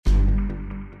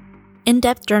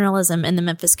In-depth journalism in the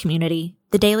Memphis community,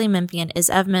 the Daily Memphian is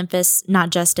of Memphis,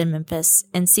 not just in Memphis,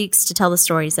 and seeks to tell the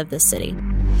stories of this city.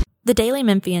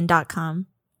 TheDailyMemphian.com.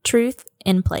 Truth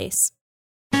in place.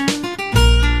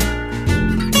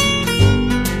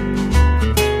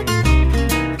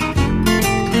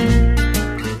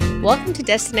 Welcome to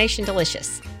Destination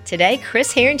Delicious. Today,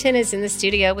 Chris Herrington is in the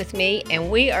studio with me, and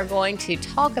we are going to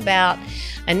talk about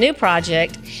a new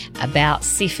project about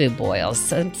seafood boils,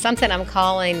 something I'm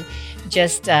calling,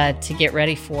 just to get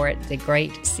ready for it, the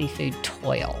Great Seafood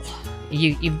Toil.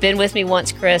 You've been with me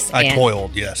once, Chris. I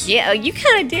toiled, yes. Yeah, you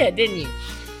kind of did, didn't you?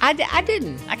 I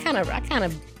didn't. I kind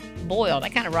of boiled. I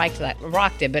kind of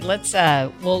rocked it, but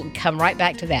we'll come right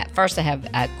back to that. First, I have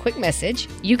a quick message.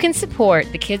 You can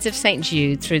support the Kids of St.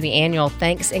 Jude through the annual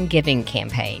Thanks and Giving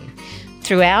campaign.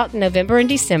 Throughout November and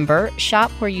December,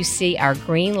 shop where you see our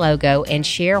green logo and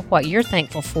share what you're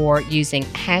thankful for using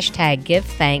hashtag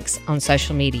 #GiveThanks on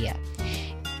social media.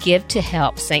 Give to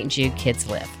help St. Jude kids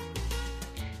live.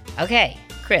 Okay,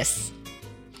 Chris.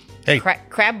 Hey.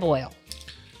 Crab boil.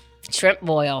 Shrimp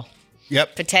boil.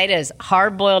 Yep. Potatoes,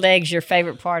 hard-boiled eggs, your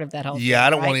favorite part of that whole thing. Yeah, I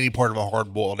don't right? want any part of a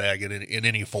hard-boiled egg in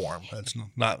any form. That's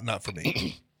not for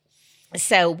me.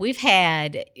 So we've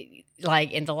had,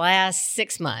 like, in the last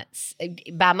 6 months,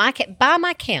 by my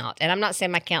count, and I'm not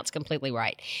saying my count's completely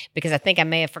right, because I think I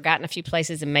may have forgotten a few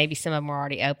places and maybe some of them are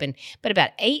already open, but about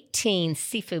 18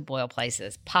 seafood boil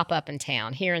places pop up in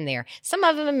town here and there. Some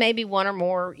of them maybe one or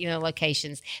more,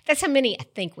 locations. That's how many I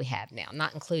think we have now,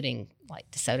 not including like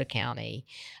DeSoto County,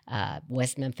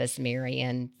 West Memphis,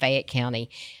 Marion, Fayette County.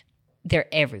 They're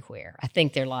everywhere. I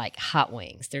think they're like hot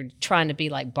wings. They're trying to be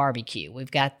like barbecue.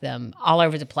 We've got them all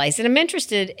over the place, and I'm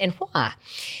interested in why.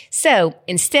 So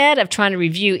instead of trying to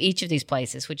review each of these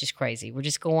places, which is crazy, we're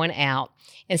just going out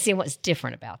and seeing what's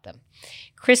different about them.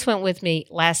 Chris went with me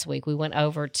last week. We went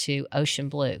over to Ocean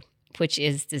Blue, which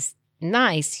is this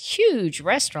nice, huge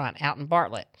restaurant out in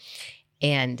Bartlett.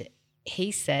 And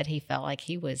he said he felt like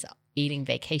he was eating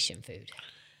vacation food.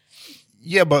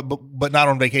 Yeah, but not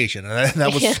on vacation. And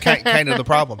that was kind of the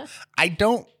problem. I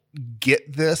don't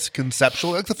get this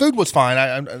conceptually. Like, the food was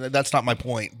fine. That's not my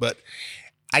point, but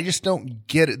I just don't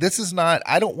get it. This is not,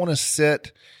 I don't want to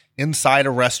sit inside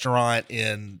a restaurant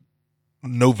in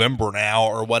November now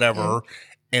or whatever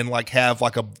and like have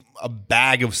like a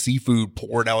bag of seafood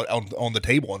poured out on the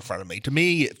table in front of me. To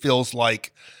me, it feels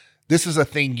like this is a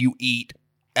thing you eat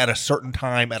at a certain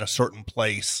time, at a certain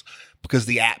place, because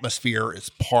the atmosphere is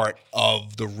part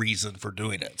of the reason for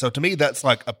doing it. So to me, that's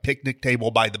like a picnic table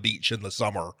by the beach in the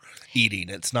summer eating.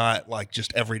 It's not like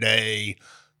just every day,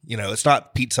 it's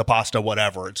not pizza, pasta,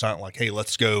 whatever. It's not like, hey,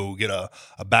 let's go get a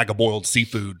bag of boiled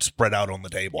seafood spread out on the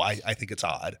table. I think it's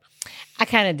odd. I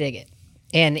kind of dig it.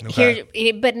 And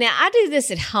but now I do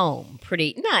this at home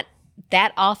not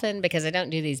that often, because I don't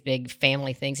do these big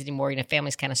family things anymore.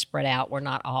 Families kind of spread out. We're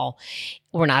not all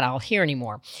here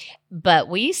anymore. But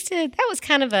we used to, that was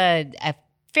kind of a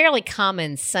fairly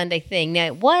common Sunday thing. Now,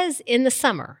 it was in the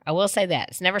summer. I will say that.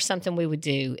 It's never something we would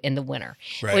do in the winter.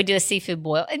 Right. We'd do a seafood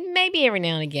boil, and maybe every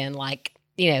now and again, like,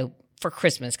 for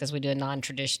Christmas, because we do a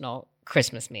non-traditional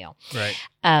Christmas meal.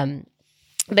 Right.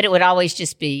 But it would always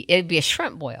it'd be a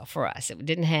shrimp boil for us. It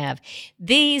didn't have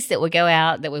these that would go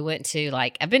out that we went to.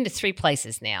 Like, I've been to 3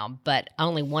 places now, but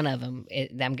only one of them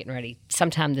I'm getting ready.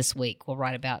 Sometime this week,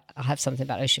 I'll have something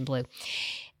about Ocean Blue.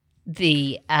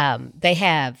 They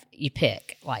have, you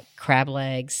pick like crab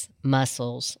legs,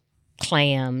 mussels,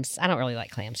 clams. I don't really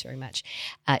like clams very much.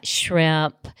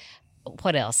 Shrimp.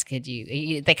 What else could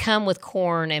you? They come with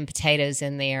corn and potatoes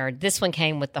in there. This one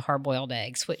came with the hard-boiled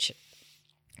eggs, which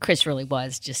Chris really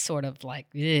was just sort of like,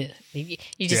 ugh.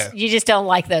 You just don't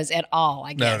like those at all,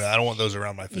 I guess. No, I don't want those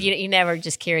around my food. You never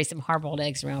just carry some hard-boiled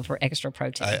eggs around for extra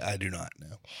protein. I do not, no.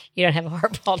 You don't have a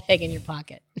hard-boiled egg in your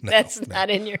pocket. That's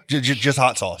not in your... Just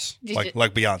hot sauce,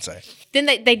 like Beyonce. Then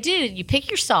they do. You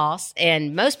pick your sauce,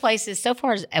 and most places, so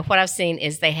far as what I've seen,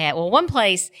 is they have... Well, one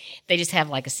place, they just have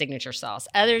like a signature sauce.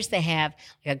 Others, they have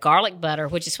like a garlic butter,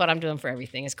 which is what I'm doing for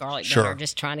everything, is garlic butter,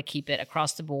 just trying to keep it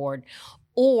across the board.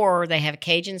 Or they have a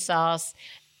Cajun sauce,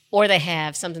 or they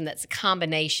have something that's a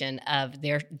combination of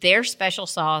their special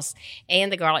sauce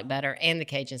and the garlic butter and the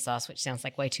Cajun sauce, which sounds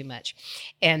like way too much.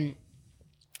 And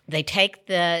they take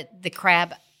the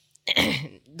crab.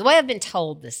 The way I've been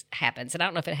told this happens, and I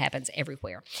don't know if it happens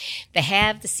everywhere, they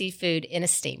have the seafood in a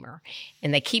steamer,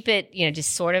 and they keep it,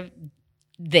 just sort of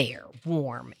there,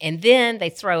 warm. And then they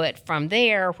throw it from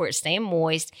there where it's staying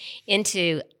moist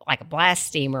into like a blast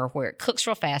steamer where it cooks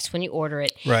real fast when you order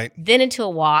it. Right. Then into a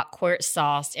wok where it's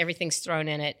sauced, everything's thrown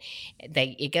in it.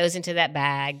 It goes into that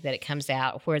bag that it comes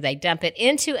out where they dump it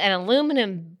into an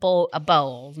aluminum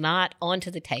bowl, not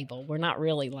onto the table. We're not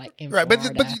really like in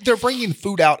Florida. But they're bringing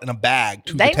food out in a bag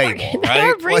to the table, right?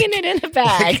 They're bringing it in a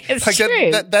bag. It's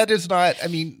true. That is not, I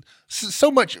mean,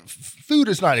 so much food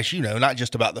is not, as you know, not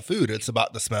just about the food. It's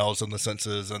about the smells and the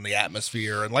senses and the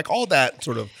atmosphere and like all that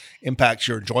sort of impacts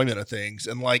your enjoyment of things.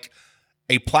 And like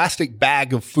a plastic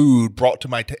bag of food brought to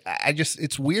my,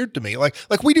 it's weird to me. Like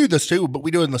we do this too, but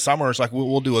we do it in the summers. Like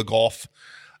we'll do a golf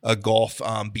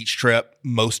beach trip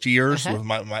most years with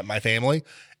my family.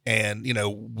 And, you know,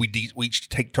 we each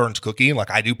take turns cooking.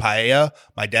 Like I do paella.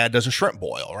 My dad does a shrimp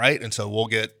boil, right? And so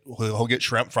he'll get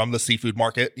shrimp from the seafood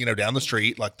market, you know, down the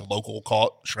street, like the local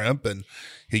caught shrimp. And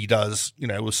he does, you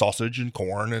know, with sausage and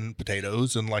corn and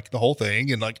potatoes and like the whole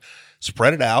thing and like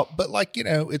spread it out. But like, you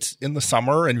know, it's in the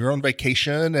summer and you're on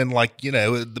vacation and like, you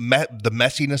know, the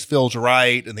messiness feels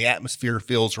right and the atmosphere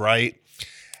feels right.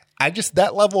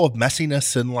 That level of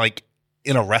messiness in like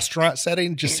in a restaurant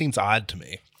setting just seems odd to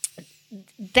me.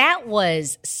 That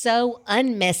was so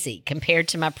unmessy compared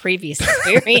to my previous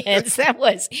experience.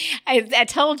 I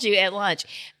told you at lunch,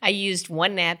 I used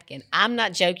one napkin. I'm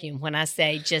not joking when I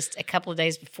say just a couple of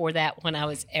days before that, when I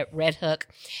was at Red Hook,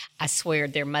 I swear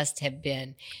there must have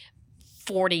been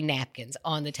 40 napkins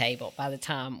on the table by the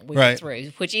time we were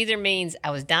through, which either means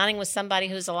I was dining with somebody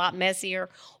who's a lot messier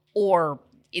or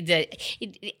I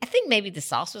think maybe the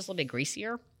sauce was a little bit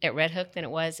greasier at Red Hook than it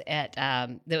was at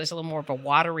there was a little more of a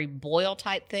watery boil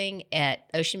type thing at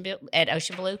Ocean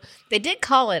Blue. They did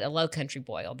call it a low country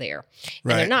boil there,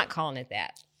 and they're not calling it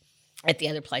that at the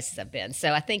other places I've been.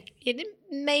 So I think it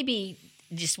maybe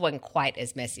just wasn't quite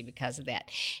as messy because of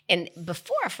that. And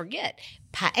before I forget,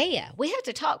 paella. We have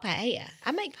to talk paella.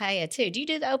 I make paella too. Do you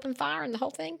do the open fire and the whole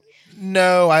thing?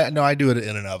 No, I do it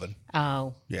in an oven.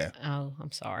 Oh. Yeah. Oh,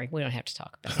 I'm sorry. We don't have to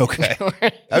talk about it.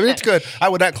 Okay. I mean, it's good. I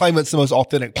would not claim it's the most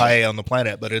authentic paella on the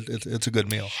planet, but it's a good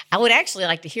meal. I would actually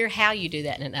like to hear how you do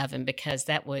that in an oven because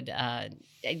that would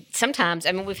sometimes,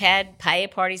 I mean, we've had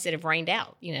paella parties that have rained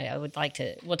out. You know, I would like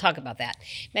to, we'll talk about that.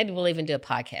 Maybe we'll even do a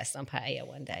podcast on paella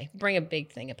one day. Bring a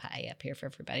big thing of paella up here for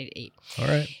everybody to eat. All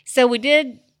right.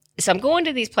 So I'm going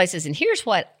to these places, and here's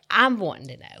what I'm wanting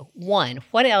to know. One,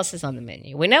 what else is on the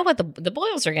menu? We know what the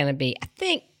boils are going to be, I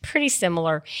think, pretty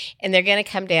similar, and they're going to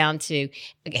come down to,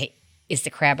 okay, is the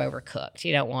crab overcooked?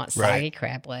 You don't want soggy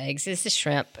crab legs. Is the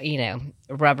shrimp, you know,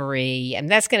 rubbery?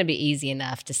 And that's going to be easy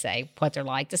enough to say what they're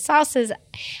like. The sauces,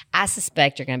 I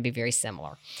suspect, are going to be very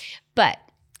similar. But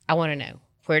I want to know,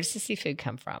 where does the seafood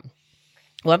come from?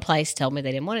 One place told me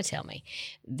they didn't want to tell me.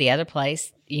 The other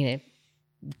place, you know,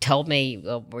 told me,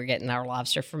 well, we're getting our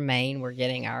lobster from Maine. We're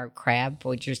getting our crab.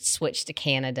 We just switched to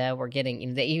Canada. We're getting, you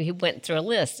know, he went through a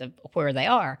list of where they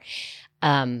are. So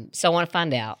I want to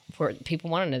find out where people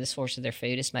want to know the source of their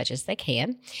food as much as they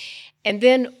can. And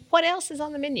then what else is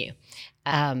on the menu?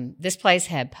 This place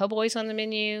had po' boys on the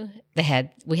menu. We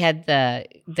had the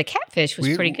catfish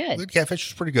was pretty good. The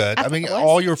catfish was pretty good. I mean,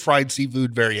 all your fried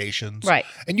seafood variations. Right.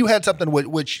 And you had something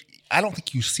which I don't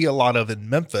think you see a lot of in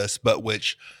Memphis, but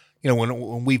which, you know,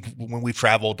 when we've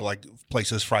traveled to like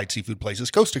places, fried seafood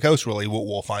places, coast to coast, really,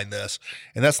 we'll find this,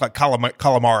 and that's like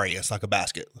calamari. It's like a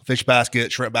basket, fish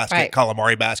basket, shrimp basket,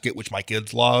 calamari basket, which my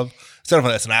kids love. Instead of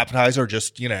that's an appetizer,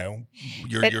 just, you know,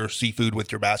 your seafood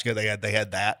with your basket. They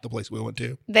had that the place we went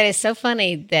to. That is so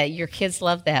funny that your kids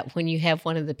love that when you have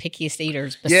one of the pickiest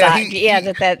eaters.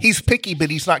 He's picky, but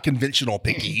he's not conventional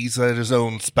picky. He's his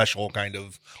own special kind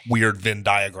of weird Venn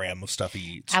diagram of stuff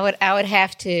he eats. I would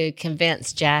have to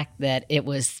convince Jack that it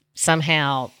was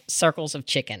somehow circles of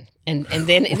chicken, and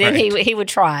then he would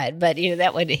try it. But you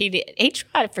know he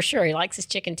tried it for sure. He likes his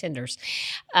chicken tenders.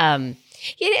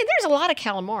 There's a lot of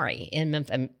calamari in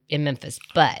Memphis,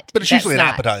 but it's usually an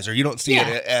appetizer. You don't see it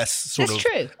as sort that's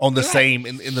of true. On the same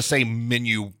in the same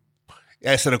menu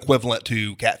as an equivalent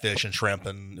to catfish and shrimp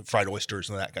and fried oysters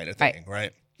and that kind of thing,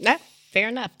 right? No, fair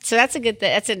enough. So that's a good thing.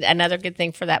 That's another good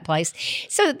thing for that place.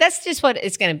 So that's just what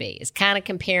it's going to be. It's kind of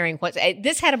comparing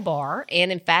this had a bar,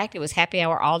 and in fact, it was happy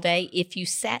hour all day if you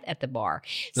sat at the bar.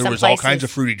 There was all kinds of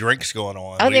fruity drinks going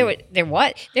on. Oh,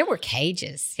 there were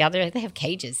cages. Yeah, they have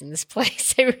cages in this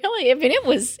place. They really, I mean,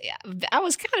 I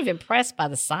was kind of impressed by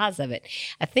the size of it.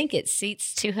 I think it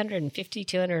seats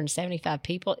 275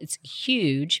 people. It's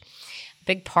huge.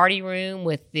 Big party room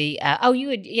with the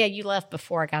you left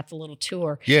before I got the little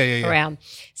tour around.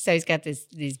 So he's got these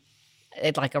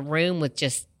like a room with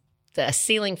just a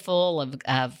ceiling full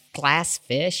of glass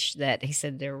fish that he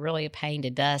said they're really a pain to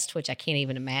dust, which I can't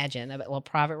even imagine. A little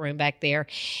private room back there.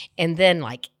 And then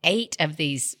like 8 of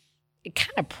these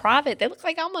kind of private, they look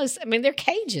like almost, I mean, they're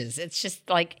cages. It's just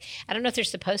like, I don't know if they're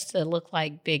supposed to look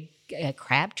like big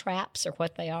crab traps or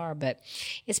what they are, but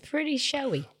it's pretty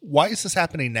showy. Why is this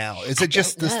happening now? Is it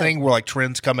just this thing where like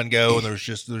trends come and go and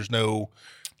there's no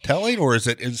telling, or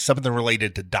is something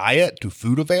related to diet, to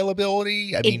food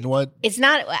availability? I mean, what? It's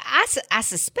not. I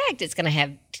suspect it's going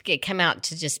to come out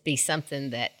to just be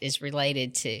something that is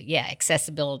related to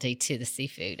accessibility to the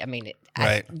seafood. I mean,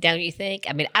 right? Don't you think?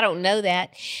 I mean, I don't know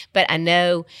that, but I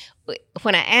know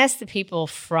when I asked the people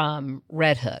from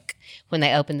Red Hook when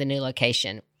they opened the new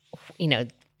location,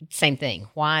 same thing.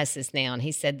 Why is this now? And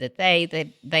he said that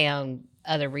they own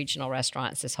other regional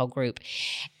restaurants, this whole group.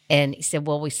 And he said,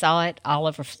 well, we saw it all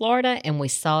over Florida, and we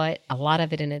saw it, a lot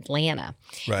of it in Atlanta.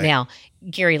 Right. Now,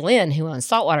 Gary Lynn, who owns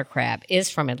Saltwater Crab, is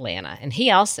from Atlanta, and he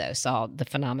also saw the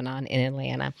phenomenon in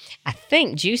Atlanta. I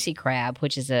think Juicy Crab,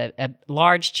 which is a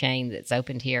large chain that's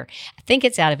opened here, I think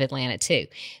it's out of Atlanta too.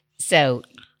 So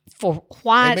for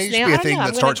why it may it's just now, be a I thing don't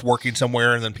know, that starts working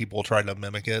somewhere and then people try to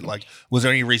mimic it. Like, was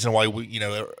there any reason why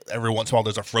every once in a while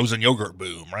there's a frozen yogurt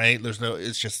boom, right?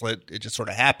 It's just like, it just sort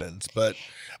of happens. But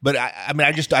I mean,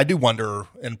 I do wonder,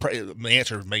 and the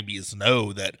answer maybe is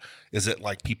no, that is it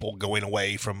like people going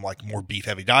away from like more beef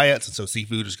heavy diets and so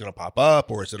seafood is going to pop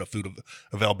up, or is it a food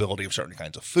availability of certain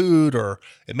kinds of food, or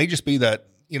it may just be that,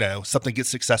 something gets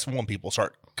successful and people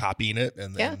start copying it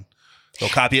and then they'll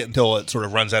copy it until it sort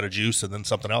of runs out of juice and then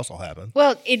something else will happen.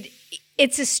 Well,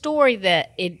 it's a story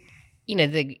that it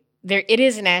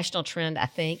is a national trend, I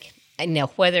think. And now,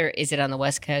 whether is it on the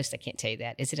West Coast, I can't tell you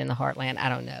that. Is it in the heartland? I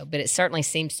don't know. But it certainly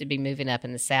seems to be moving up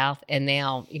in the South. And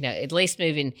now, at least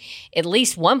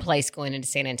one place going into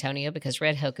San Antonio, because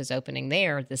Red Hook is opening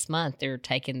there this month. They're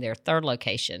taking their third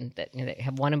location. They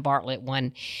have one in Bartlett,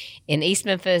 one in East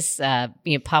Memphis,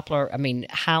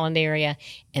 Highland area,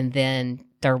 and then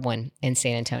third one in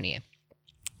San Antonio.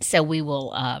 So we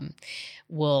will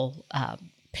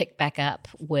pick back up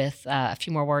with a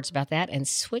few more words about that and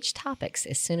switch topics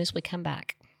as soon as we come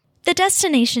back. The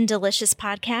Destination Delicious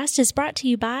podcast is brought to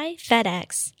you by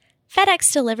FedEx.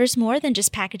 FedEx delivers more than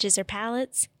just packages or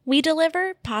pallets. We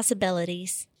deliver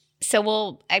possibilities.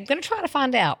 So I'm going to try to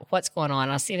find out what's going on.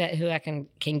 I'll see who I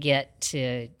can get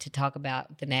to talk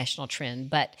about the national trend.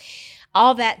 But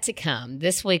all that to come.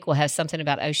 This week we'll have something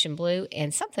about ocean blue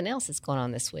and something else that's going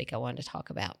on this week I wanted to talk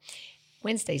about.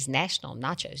 Wednesday's National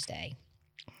Nachos Day.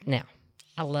 Now,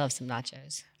 I love some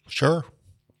nachos. Sure.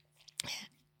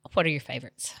 What are your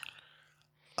favorites?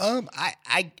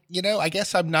 I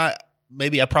guess I'm not.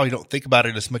 Maybe I probably don't think about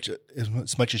it as much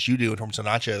as you do in terms of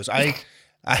nachos.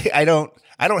 I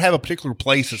don't have a particular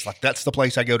place. It's like that's the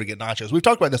place I go to get nachos. We've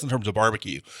talked about this in terms of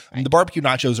barbecue. Right. I mean, the barbecue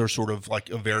nachos are sort of like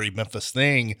a very Memphis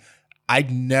thing. I'd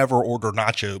never order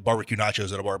barbecue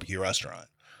nachos at a barbecue restaurant.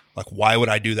 Like, why would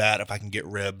I do that if I can get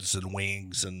ribs and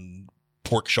wings and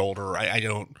pork shoulder? I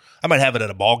might have it at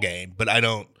a ball game, but I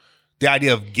don't. The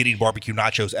idea of getting barbecue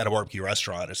nachos at a barbecue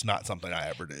restaurant is not something I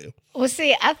ever do. Well,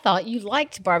 see, I thought you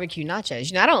liked barbecue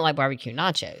nachos. I don't like barbecue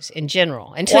nachos in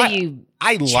general until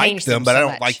I like them, but so I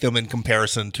don't much. like them in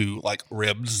comparison to like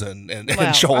ribs and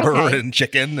shoulder and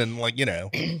chicken and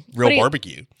real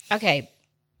barbecue. Okay.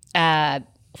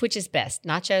 Which is best,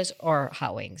 nachos or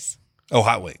hot wings? Oh,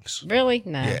 hot wings. Really?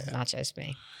 No, Yeah. Nachos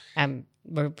me.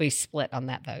 We split on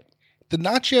that vote. The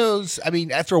nachos, I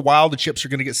mean, after a while, the chips are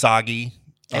going to get soggy.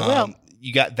 They will.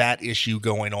 You got that issue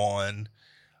going on.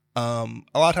 A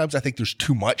lot of times I think there's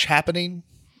too much happening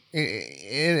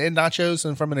in nachos,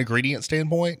 and from an ingredient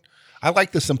standpoint. I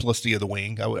like the simplicity of the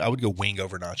wing. I would go wing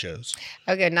over nachos.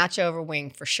 I would go nacho over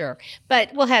wing for sure.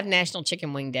 But we'll have National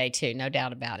Chicken Wing Day too, no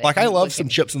doubt about it. Like, I love some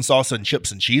chips and salsa and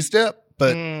chips and cheese dip,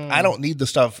 but I don't need the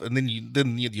stuff. And then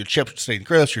your chips staying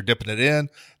crisp, you're dipping it in.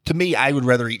 To me, I would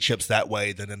rather eat chips that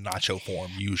way than in nacho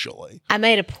form usually. I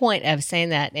made a point of saying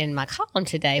that in my column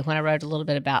today when I wrote a little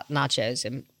bit about nachos.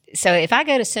 And so if I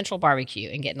go to Central Barbecue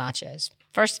and get nachos,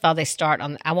 first of all, they start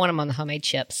on, I want them on the homemade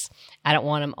chips. I don't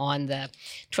want them on the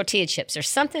tortilla chips. There's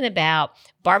something about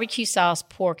barbecue sauce,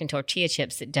 pork, and tortilla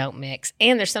chips that don't mix.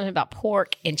 And there's something about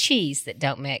pork and cheese that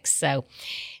don't mix. So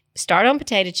start on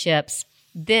potato chips,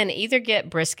 then either get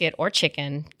brisket or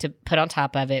chicken to put on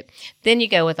top of it. Then you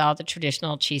go with all the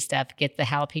traditional cheese stuff, get the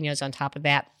jalapenos on top of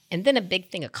that, and then a big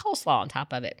thing of coleslaw on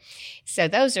top of it. So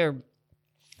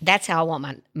that's how I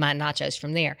want my nachos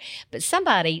from there. But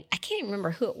somebody, I can't even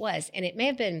remember who it was, and it may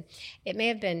have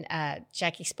been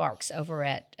Jackie Sparks over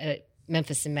at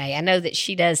Memphis in May. I know that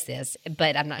she does this,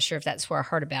 but I'm not sure if that's where I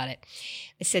heard about it.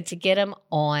 They said to get them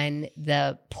on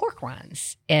the pork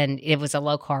rinds, and it was a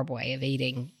low-carb way of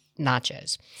eating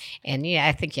nachos. And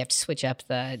I think you have to switch up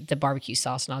the barbecue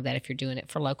sauce and all that if you're doing it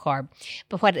for low carb.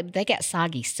 But they got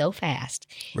soggy so fast.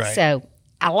 Right. So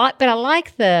I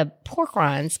like the pork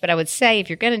rinds, but I would say if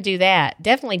you're going to do that,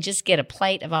 definitely just get a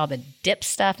plate of all the dip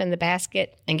stuff in the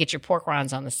basket and get your pork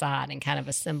rinds on the side and kind of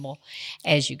assemble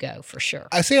as you go for sure.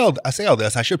 I say all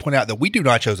this. I should point out that we do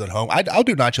nachos at home. I'll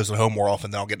do nachos at home more often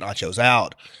than I'll get nachos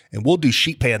out, and we'll do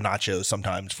sheet pan nachos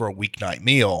sometimes for a weeknight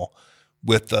meal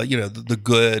with the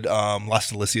good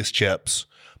Las Delicias chips.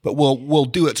 But we'll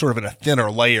do it sort of in a thinner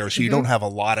layer so you don't have a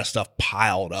lot of stuff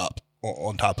piled up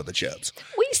on top of the chips.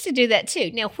 We used to do that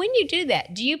too. Now, when you do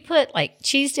that, do you put like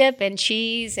cheese dip and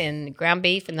cheese and ground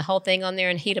beef and the whole thing on there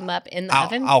and heat them up in the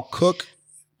oven? I'll cook.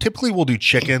 Typically, we'll do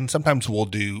chicken. Sometimes we'll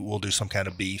do some kind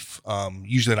of beef.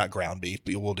 Usually not ground beef,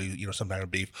 but we'll do some kind of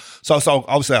beef. So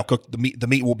obviously I'll cook the meat. The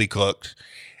meat will be cooked,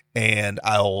 and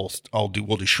we'll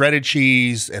do shredded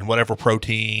cheese and whatever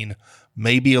protein.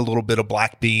 Maybe a little bit of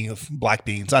black beans,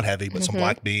 not heavy, but some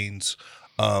black beans.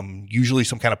 Usually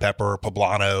some kind of pepper,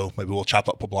 poblano. Maybe we'll chop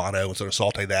up poblano and sort of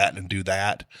saute that and do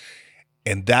that.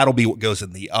 And that'll be what goes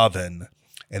in the oven.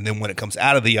 And then when it comes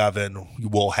out of the oven,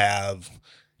 we'll have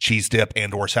cheese dip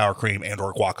and or sour cream and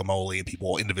or guacamole, and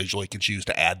people individually can choose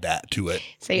to add that to it.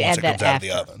 So you add that comes out of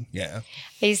the oven. Yeah.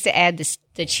 I used to add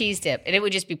the cheese dip, and it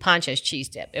would just be Pancho's cheese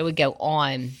dip. It would go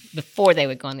on before they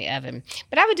would go in the oven.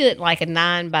 But I would do it like a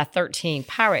 9x13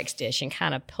 Pyrex dish and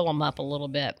kind of pull them up a little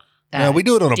bit. No, we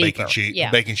do it on a deeper.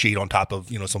 baking sheet on top of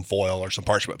some foil or some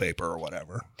parchment paper or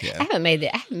whatever. Yeah. I haven't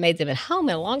made them at home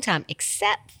in a long time,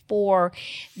 except for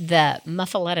the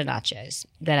muffaletta nachos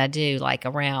that I do like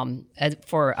around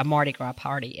for a Mardi Gras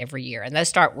party every year. And those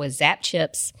start with Zap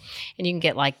chips, and you can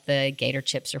get like the Gator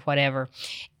chips or whatever,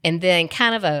 and then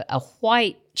kind of a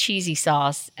white cheesy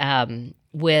sauce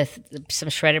with some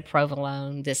shredded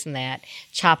provolone, this and that,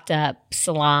 chopped up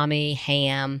salami,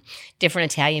 ham,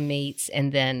 different Italian meats,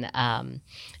 and then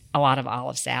a lot of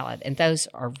olive salad. And those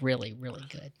are really, really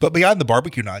good. But beyond the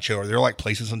barbecue nacho, are there like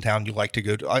places in town you like to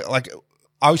go to? Like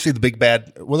obviously the big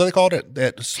bad, what do they call it?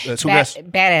 Badass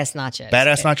nachos.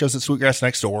 Badass nachos at Sweetgrass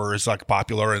next door is like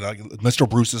popular. And like Mr.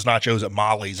 Bruce's nachos at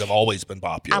Molly's have always been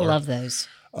popular. I love those.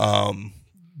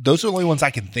 Those are the only ones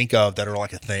I can think of that are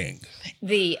like a thing.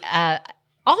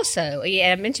 Also,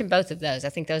 I mentioned both of those. I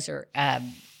think those are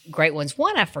great ones.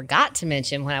 One I forgot to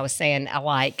mention when I was saying I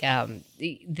like I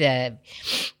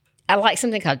like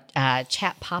something called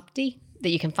chat papdi that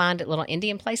you can find at little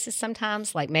Indian places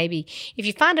sometimes. Like maybe if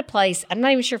you find a place, I'm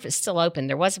not even sure if it's still open.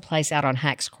 There was a place out on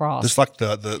Hacks Cross. Just like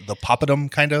the papadum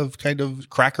kind of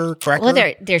cracker. Well,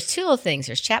 there's two little things.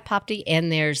 There's chat papdi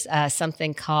and there's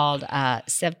something called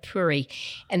sev puri,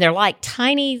 and they're like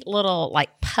tiny little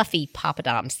like puffy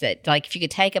papadums that like if you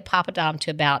could take a papadum to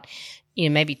about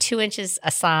maybe 2 inches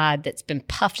aside that's been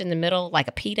puffed in the middle like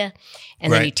a pita,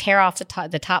 and then you tear off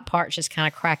the top part, just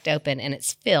kind of cracked open, and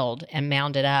it's filled and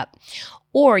mounded up.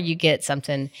 Or you get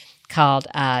something called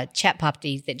chat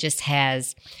papdi that just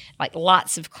has like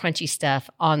lots of crunchy stuff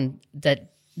on the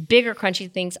bigger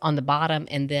crunchy things on the bottom,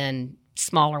 and then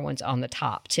smaller ones on the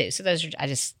top too. So those are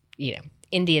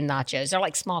Indian nachos. They're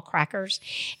like small crackers,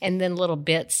 and then little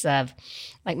bits of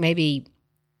like maybe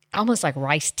almost like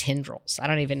rice tendrils. I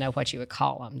don't even know what you would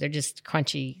call them. They're just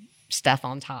crunchy stuff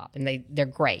on top, and they're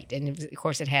great. And of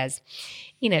course, it has,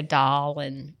 dal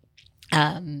and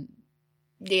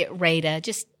the raita,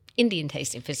 just Indian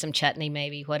tasting for some chutney,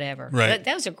 maybe whatever. Right.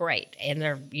 Those are great, and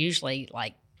they're usually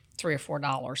like $3 or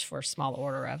 $4 for a small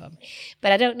order of them.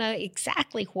 But I don't know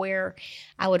exactly where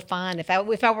I would find if I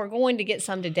were going to get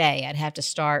some today. I'd have to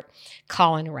start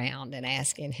calling around and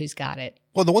asking who's got it.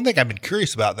 Well, the one thing I've been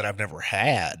curious about that I've never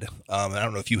had, I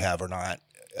don't know if you have or not.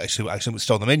 I assume it's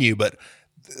still on the menu, but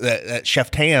that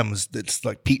Chef Tam's, that's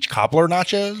like peach cobbler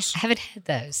nachos. I haven't had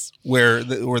those. Where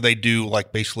they do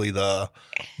like basically the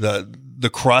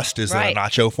crust is in a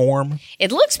nacho form.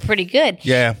 It looks pretty good.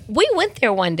 Yeah, we went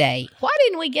there one day. Why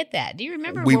didn't we get that? Do you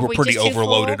remember? We were pretty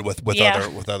overloaded with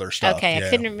other stuff. Okay, yeah. I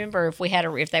couldn't remember if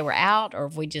if they were out or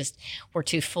if we just were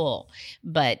too full.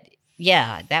 But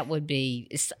yeah,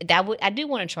 I do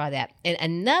want to try that. And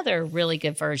another really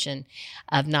good version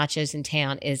of nachos in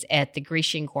town is at the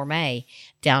Grecian Gourmet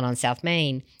down on South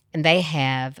Main. And they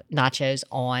have nachos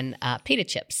on pita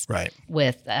chips, right?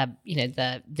 With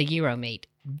the gyro meat.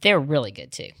 They're really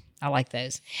good too. I like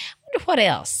those. I wonder what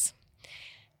else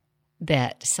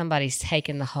that somebody's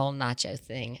taken the whole nacho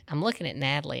thing. I'm looking at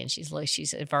Natalie, and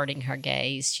she's averting her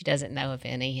gaze. She doesn't know of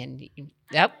any. And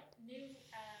yep. New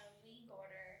wing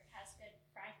order has good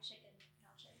fried chicken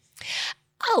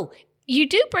Oh, you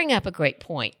do bring up a great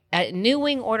point. New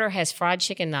Wing Order has fried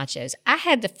chicken nachos. I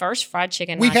had the first fried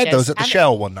chicken nachos. We had those at the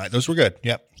Shell one night. Those were good.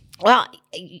 Yep. Well,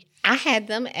 I had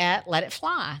them at Let It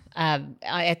Fly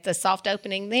at the soft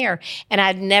opening there, and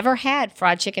I'd never had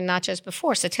fried chicken nachos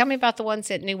before. So tell me about the ones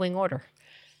at New Wing Order.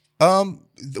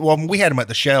 Well, we had them at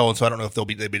the Shell, and so I don't know if they'd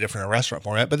be different in a restaurant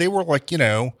format, but they were like, It's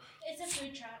a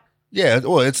food truck. Yeah,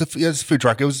 well, it's a food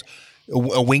truck. It was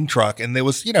a wing truck, and there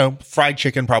was, fried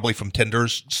chicken probably from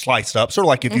tenders sliced up, sort of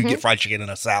like if you get fried chicken in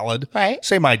a salad. Right.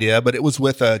 Same idea, but it was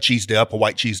with a cheese dip, a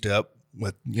white cheese dip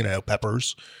with,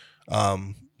 peppers.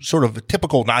 Sort of a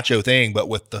typical nacho thing, but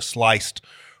with the sliced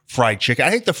fried chicken. I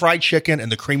think the fried chicken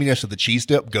and the creaminess of the cheese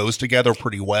dip goes together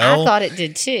pretty well. I thought it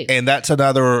did too. And that's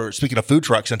another, speaking of food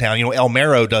trucks in town, El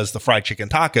Mero does the fried chicken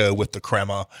taco with the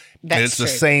crema. And it's true.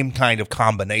 the same kind of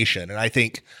combination. And I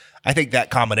think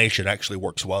that combination actually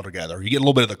works well together. You get a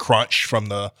little bit of the crunch from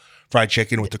the fried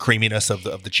chicken with the creaminess of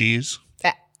the cheese.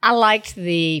 I liked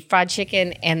the fried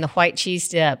chicken and the white cheese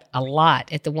dip a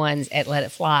lot at the ones at Let It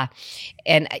Fly.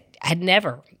 And I'd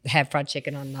never had fried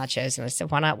chicken on nachos. And I said,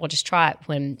 why not? We'll just try it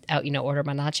when I, order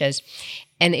my nachos.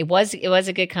 And it was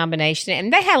a good combination.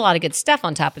 And they had a lot of good stuff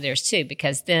on top of theirs too,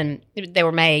 because then they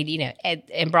were made,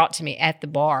 and brought to me at the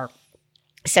bar.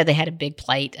 So they had a big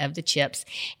plate of the chips,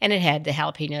 and it had the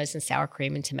jalapenos and sour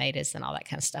cream and tomatoes and all that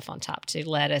kind of stuff on top too,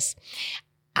 lettuce.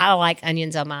 I like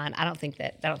onions on mine. I don't think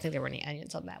there were any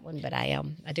onions on that one, but I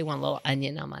do want a little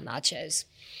onion on my nachos.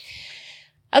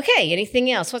 Okay,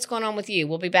 anything else? What's going on with you?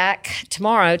 We'll be back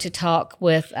tomorrow to talk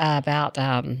about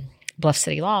Bluff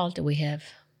City Law. Do we have?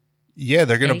 Yeah,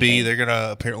 they're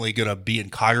apparently going to be in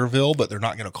Collierville, but they're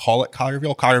not going to call it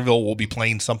Collierville. Collierville will be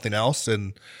playing something else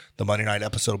in the Monday night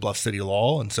episode of Bluff City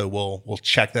Law, and so we'll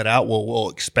check that out. We'll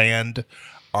expand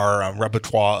our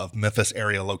repertoire of Memphis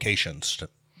area locations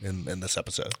in this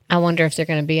episode. I wonder if they're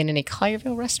going to be in any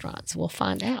Collierville restaurants. We'll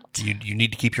find out. You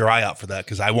need to keep your eye out for that,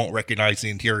 because I won't recognize the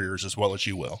interiors as well as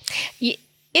you will.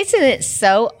 Isn't it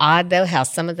so odd, though, how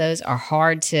some of those are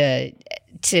hard to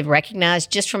recognize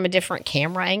just from a different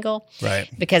camera angle? Right.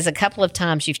 Because a couple of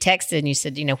times you've texted and you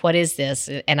said, what is this?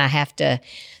 And I have to...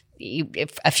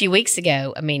 a few weeks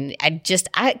ago,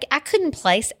 I couldn't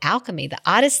place Alchemy. The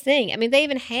oddest thing. They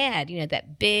even had,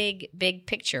 that big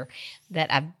bicture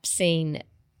that I've seen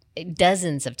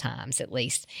dozens of times at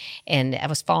least. And I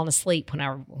was falling asleep when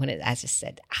I just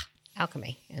said,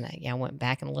 Alchemy. And I went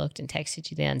back and looked and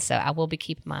texted you then. So I will be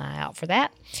keeping my eye out for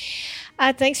that.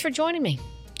 Thanks for joining me.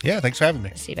 Yeah, thanks for having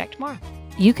me. See you back tomorrow.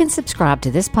 You can subscribe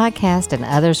to this podcast and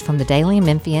others from the Daily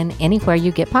Memphian anywhere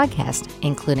you get podcasts,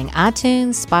 including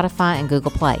iTunes, Spotify, and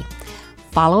Google Play.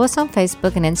 Follow us on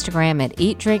Facebook and Instagram at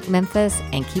Eat Drink Memphis,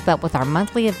 and keep up with our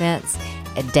monthly events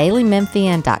at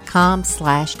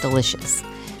dailymemphian.com/delicious.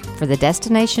 For the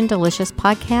Destination Delicious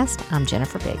podcast, I'm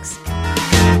Jennifer Biggs.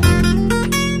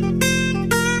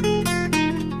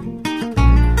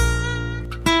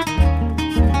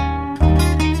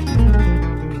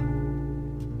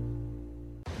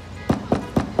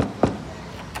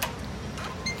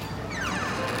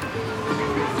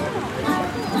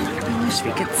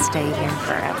 We could stay here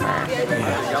forever.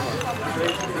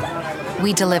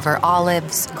 We deliver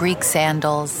olives, Greek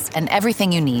sandals, and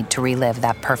everything you need to relive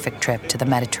that perfect trip to the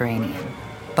Mediterranean.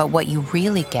 But what you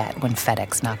really get when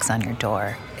FedEx knocks on your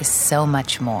door is so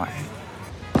much more.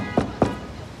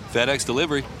 FedEx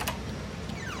Delivery.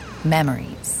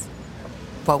 Memories.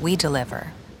 What we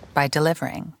deliver by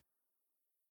delivering.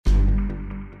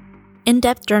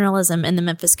 In-depth journalism in the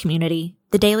Memphis community,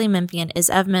 the Daily Memphian is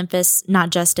of Memphis,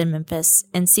 not just in Memphis,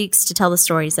 and seeks to tell the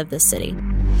stories of this city.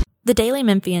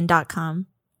 TheDailyMemphian.com.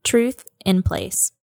 Truth in place.